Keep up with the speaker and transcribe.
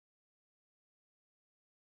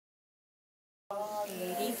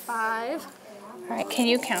5. All right, can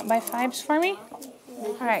you count by 5s for me?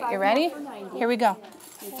 All right, you ready? Here we go.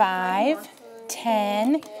 5,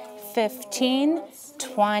 10, 15,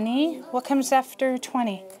 20. What comes after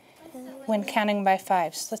 20 when counting by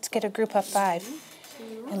 5s? Let's get a group of 5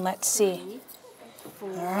 and let's see. All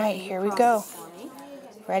right, here we go.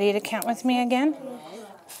 Ready to count with me again?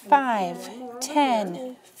 5,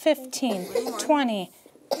 10, 15, 20,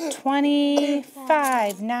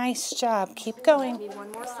 25. Nice job. Keep going. Need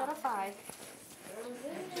one more set of 5.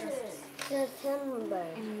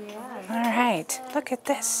 All right, look at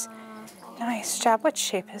this. Nice job. What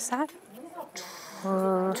shape is that?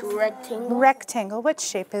 Rectangle. Rectangle. What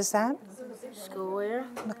shape is that? Square.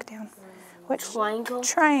 Look down. What? Triangle.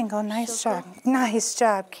 Triangle. Nice job. Nice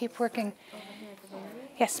job. Keep working.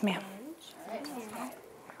 Yes, ma'am.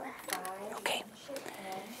 Okay.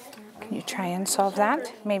 Can you try and solve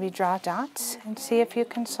that? Maybe draw dots and see if you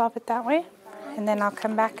can solve it that way. And then I'll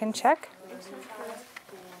come back and check.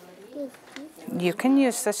 You can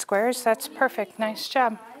use the squares. That's perfect. Nice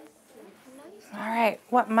job. All right.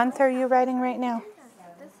 What month are you writing right now?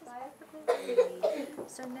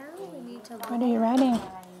 So now we need to What are you writing?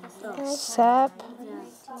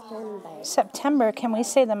 September. Can we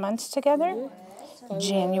say the months together?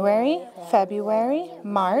 January, February,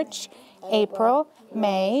 March, April,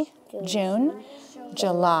 May, June,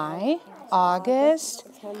 July, August,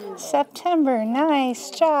 September. Nice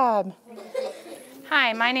job.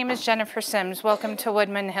 Hi, my name is Jennifer Sims. Welcome to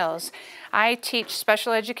Woodmen Hills. I teach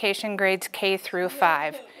special education grades K through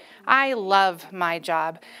 5. I love my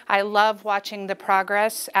job. I love watching the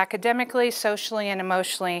progress academically, socially, and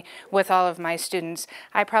emotionally with all of my students.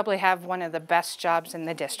 I probably have one of the best jobs in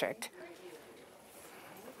the district.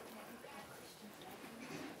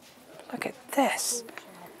 Look at this.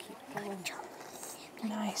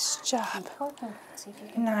 Nice job.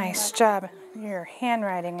 Nice job. Your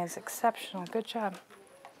handwriting is exceptional. Good job.